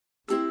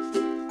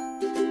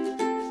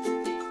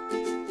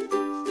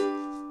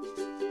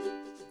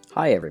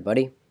Hi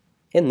everybody!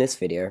 In this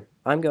video,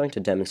 I'm going to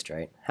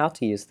demonstrate how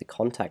to use the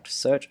contact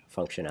search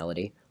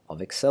functionality of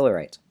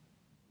aXcelerate.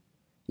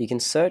 You can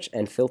search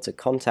and filter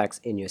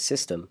contacts in your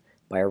system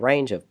by a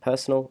range of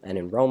personal and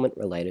enrollment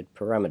related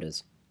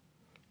parameters.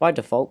 By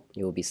default,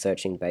 you will be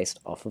searching based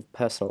off of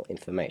personal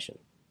information.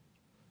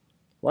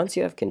 Once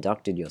you have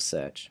conducted your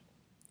search,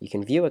 you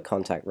can view a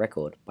contact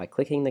record by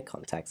clicking the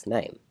contact's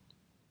name.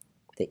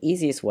 The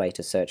easiest way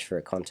to search for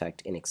a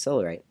contact in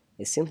aXcelerate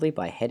is simply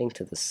by heading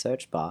to the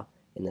search bar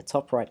in the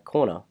top right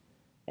corner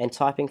and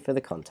typing for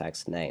the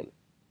contact's name.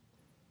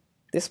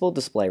 This will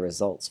display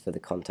results for the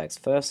contact's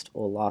first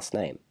or last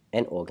name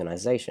and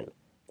organization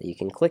that you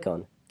can click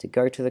on to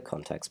go to the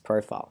contact's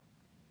profile.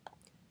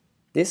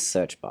 This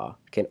search bar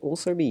can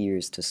also be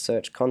used to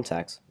search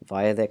contacts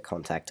via their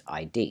contact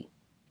ID.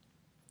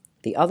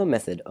 The other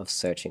method of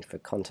searching for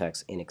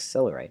contacts in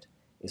aXcelerate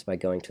is by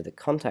going to the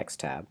Contacts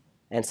tab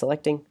and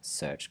selecting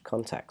Search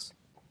Contacts.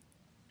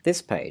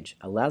 This page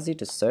allows you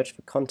to search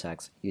for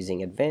contacts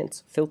using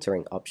advanced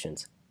filtering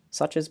options,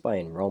 such as by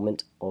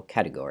enrollment or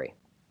category.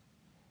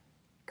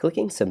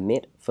 Clicking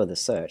Submit for the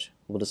search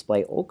will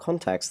display all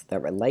contacts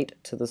that relate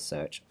to the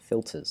search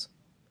filters.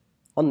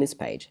 On this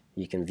page,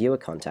 you can view a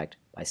contact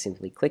by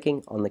simply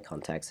clicking on the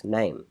contact's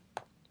name.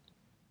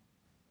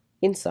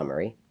 In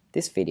summary,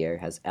 this video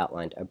has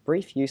outlined a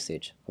brief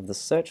usage of the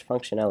search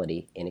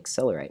functionality in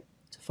aXcelerate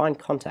to find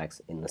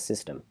contacts in the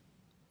system.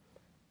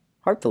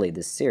 Hopefully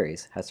this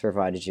series has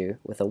provided you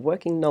with a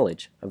working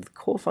knowledge of the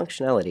core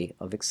functionality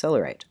of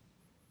aXcelerate.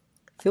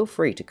 Feel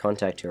free to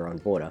contact your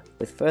onboarder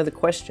with further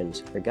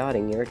questions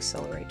regarding your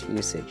aXcelerate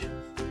usage.